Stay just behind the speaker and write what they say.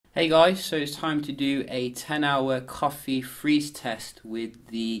Hey guys, so it's time to do a 10-hour coffee freeze test with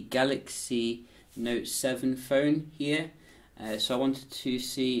the Galaxy Note 7 phone here. So I wanted to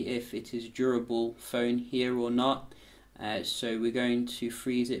see if it is a durable phone here or not. So we're going to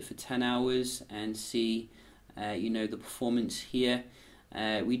freeze it for 10 hours and see the performance here.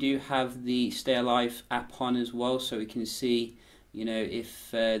 We do have the Stay Alive app on as well, so we can see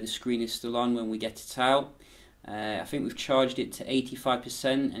if the screen is still on when we get it out. I think we've charged it to 85%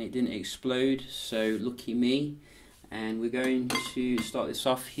 and it didn't explode, so lucky me. And we're going to start this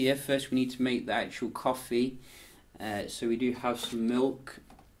off here. First we need to make the actual coffee. So we do have some milk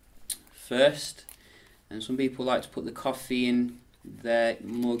first, and some people like to put the coffee in their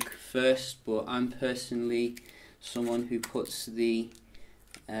mug first, but I'm personally someone who puts the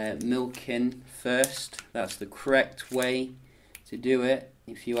milk in first. That's the correct way to do it,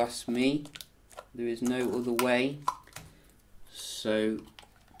 if you ask me. There is no other way. So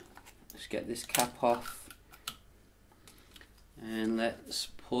let's get this cap off and let's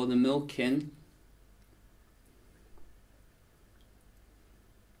pour the milk in.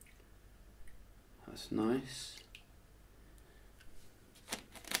 That's nice.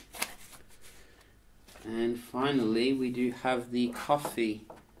 And finally we do have the coffee.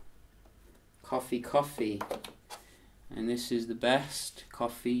 And this is the best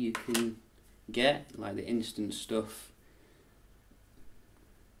coffee you can get, like the instant stuff.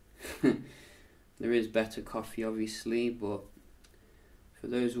 There is better coffee obviously, but for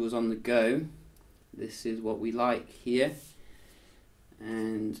those of us on the go, this is what we like here.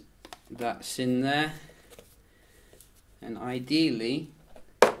 And that's in there. And ideally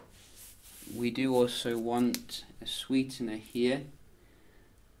we do also want a sweetener here,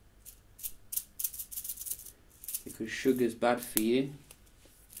 because sugar's bad for you.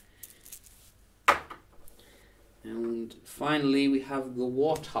 And finally we have the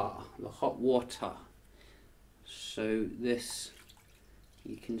water, the hot water. So this,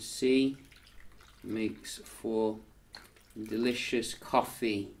 you can see, makes for delicious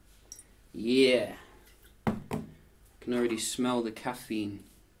coffee. Yeah, I can already smell the caffeine.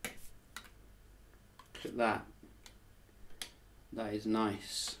 Look at that. That is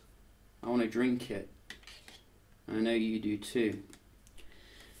nice. I want to drink it. I know you do too.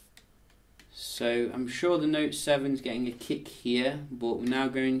 So I'm sure the Note 7 is getting a kick here, but we're now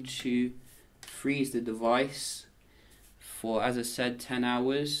going to freeze the device for, as I said, 10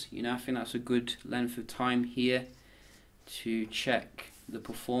 hours. I think that's a good length of time here to check the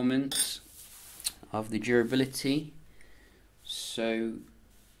performance of the durability. So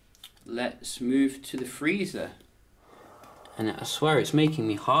let's move to the freezer. And I swear it's making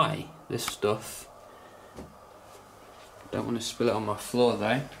me high, this stuff. Don't want to spill it on my floor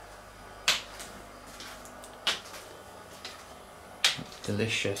though.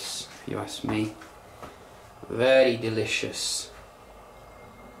 Delicious, if you ask me. Very delicious.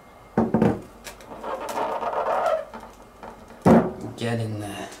 Get in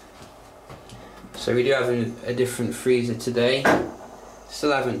there. So we do have a different freezer today.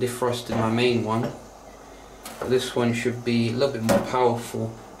 Still haven't defrosted my main one, but this one should be a little bit more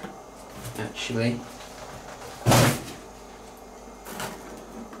powerful actually.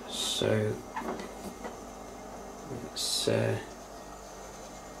 So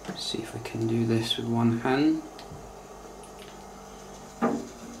let's see if I can do this with one hand.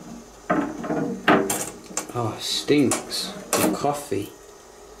 Oh, it stinks of coffee.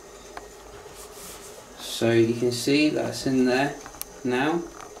 So you can see that's in there now,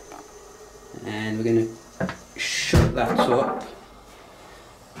 and we're going to shut that up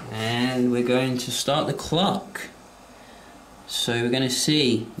and we're going to start the clock. So we're going to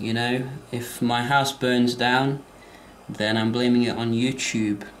see, if my house burns down, then I'm blaming it on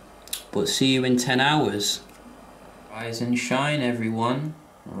YouTube. But see you in 10 hours. Rise and shine, everyone.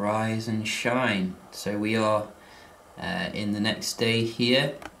 Rise and shine. So we are in the next day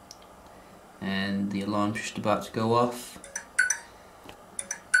here, and the alarm's just about to go off,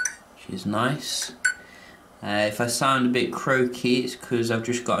 which is nice. If I sound a bit croaky, it's because I've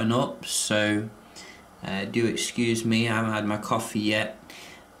just gotten up, so do excuse me, I haven't had my coffee yet.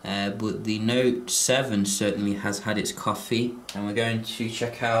 But the Note 7 certainly has had its coffee, and we're going to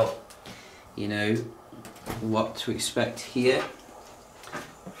check out what to expect here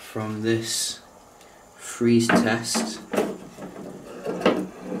from this freeze test,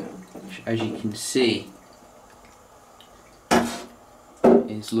 which, as you can see,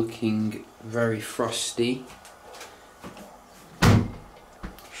 is looking very frosty.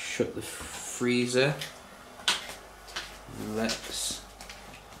 Shut the freezer and let's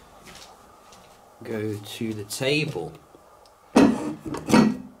go to the table.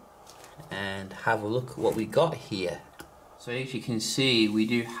 and have a look at what we got here. So as you can see, we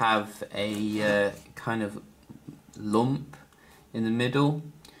do have a kind of lump in the middle,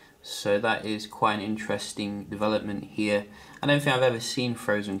 so that is quite an interesting development here. I don't think I've ever seen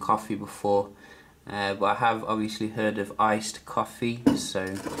frozen coffee before, but I have obviously heard of iced coffee, so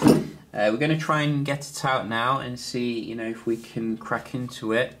we're going to try and get it out now and see, you know, if we can crack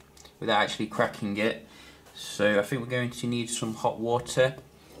into it without actually cracking it. So I think we're going to need some hot water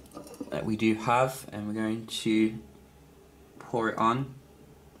that we do have, and we're going to pour it on.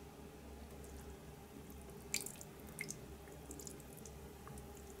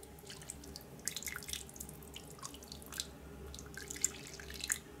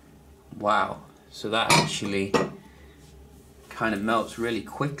 Wow, so that actually kind of melts really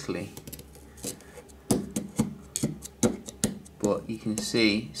quickly, but you can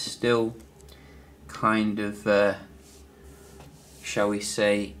see still kind of shall we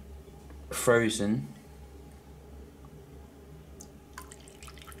say frozen.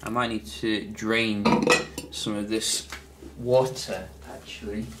 I might need to drain some of this water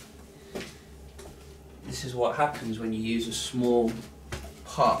actually. This is what happens when you use a small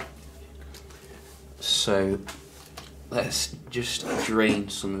pot. So let's just drain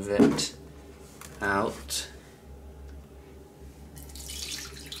some of it out.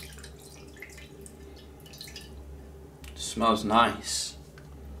 Smells nice.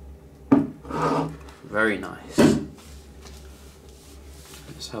 Very nice.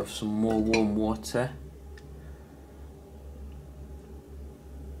 Let's have some more warm water.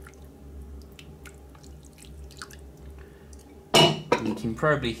 You can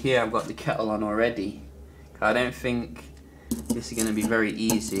probably hear I've got the kettle on already. I don't think this is going to be very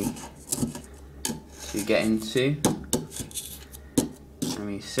easy to get into. I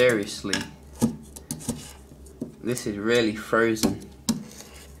mean, seriously, this is really frozen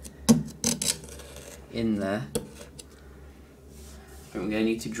in there. I think we're going to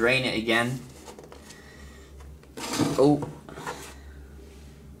need to drain it again. Oh.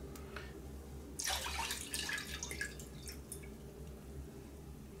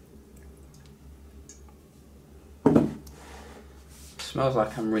 Smells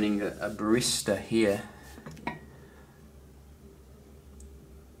like I'm running a barista here.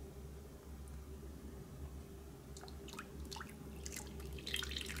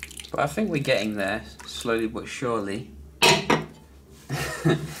 But I think we're getting there, slowly but surely.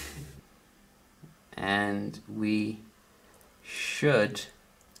 And we should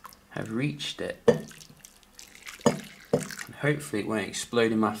have reached it. And hopefully it won't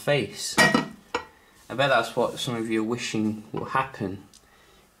explode in my face. I bet that's what some of you are wishing will happen.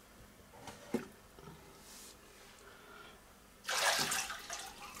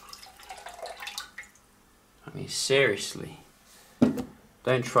 I mean, seriously,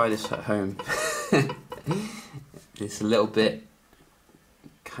 don't try this at home. It's a little bit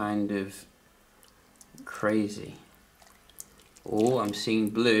kind of crazy. Oh, I'm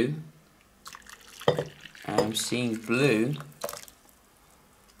seeing blue. I'm seeing blue.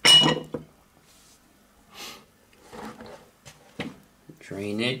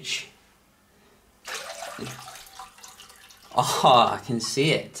 Drainage. Oh, I can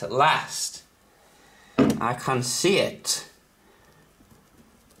see it at last. I can see it.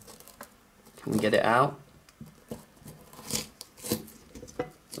 Can we get it out?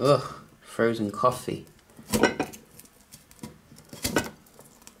 Ugh, frozen coffee.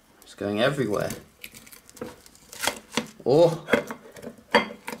 It's going everywhere. Oh,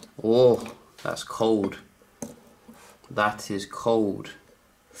 oh, that's cold. That is cold.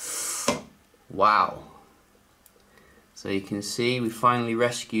 Wow. So you can see we finally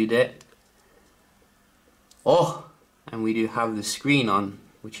rescued it. Oh, and we do have the screen on,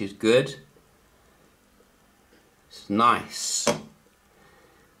 which is good. It's nice.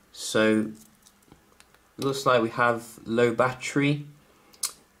 So it looks like we have low battery.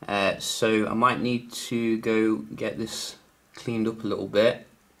 So I might need to go get this cleaned up a little bit.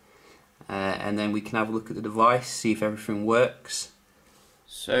 And then we can have a look at the device, see if everything works.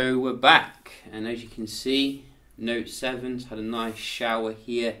 So we're back, and as you can see, Note 7's had a nice shower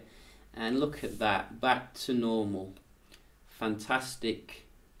here, and look at that, back to normal. Fantastic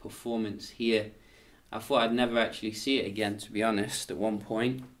performance here. I thought I'd never actually see it again, to be honest, at one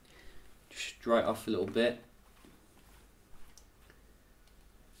point. Just dry it off a little bit.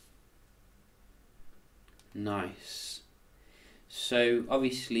 Nice. So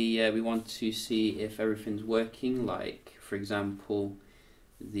obviously we want to see if everything's working, like for example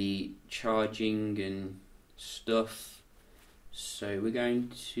the charging and stuff. So we're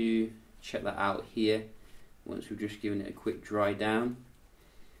going to check that out here once we've just given it a quick dry down.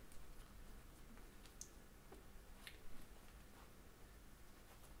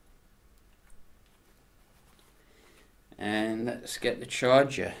 And let's get the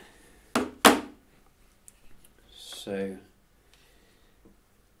charger. So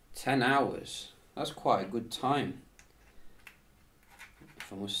 10 hours, that's quite a good time,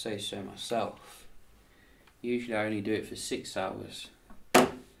 if I must say so myself. Usually I only do it for 6 hours.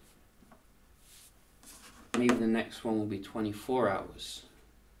 Maybe the next one will be 24 hours.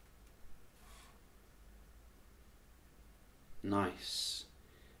 Nice.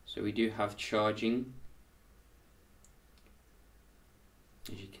 So we do have charging,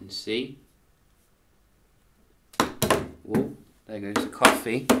 as you can see. Whoa, there goes the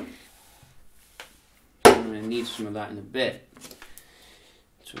coffee. I'm going to need some of that in a bit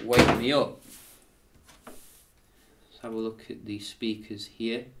to wake me up. Let's have a look at the speakers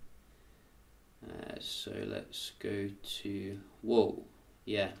here. So let's go to, whoa,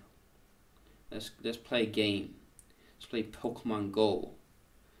 yeah. Let's play a game. Let's play Pokemon Go.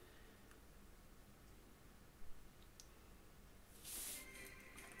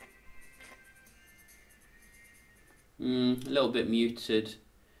 A little bit muted,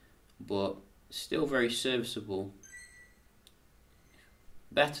 but still very serviceable.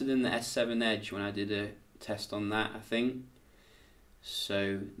 Better than the S7 Edge when I did a test on that, I think.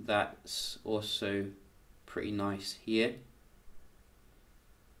 So that's also pretty nice here.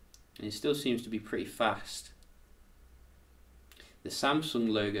 And it still seems to be pretty fast. The Samsung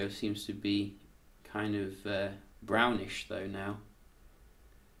logo seems to be kind of brownish though now.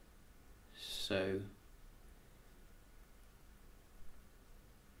 So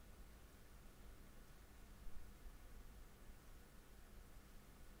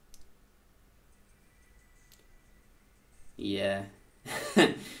yeah,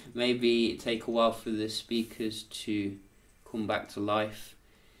 maybe take a while for the speakers to come back to life,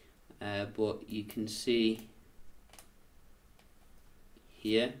 but you can see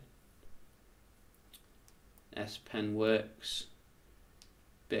here S Pen works.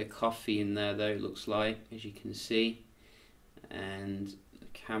 Bit of coffee in there though, it looks like, as you can see. And the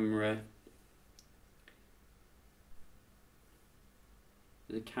camera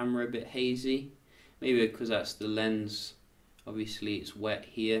a bit hazy, maybe because that's the lens. Obviously it's wet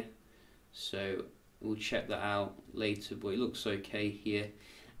here, so we'll check that out later, but it looks okay here.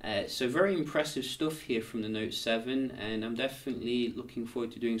 So very impressive stuff here from the Note 7, and I'm definitely looking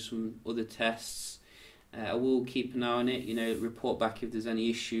forward to doing some other tests. I will keep an eye on it, report back if there's any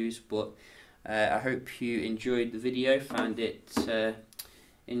issues, but I hope you enjoyed the video, found it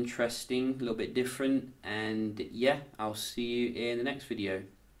interesting, a little bit different, and yeah, I'll see you in the next video.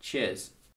 Cheers.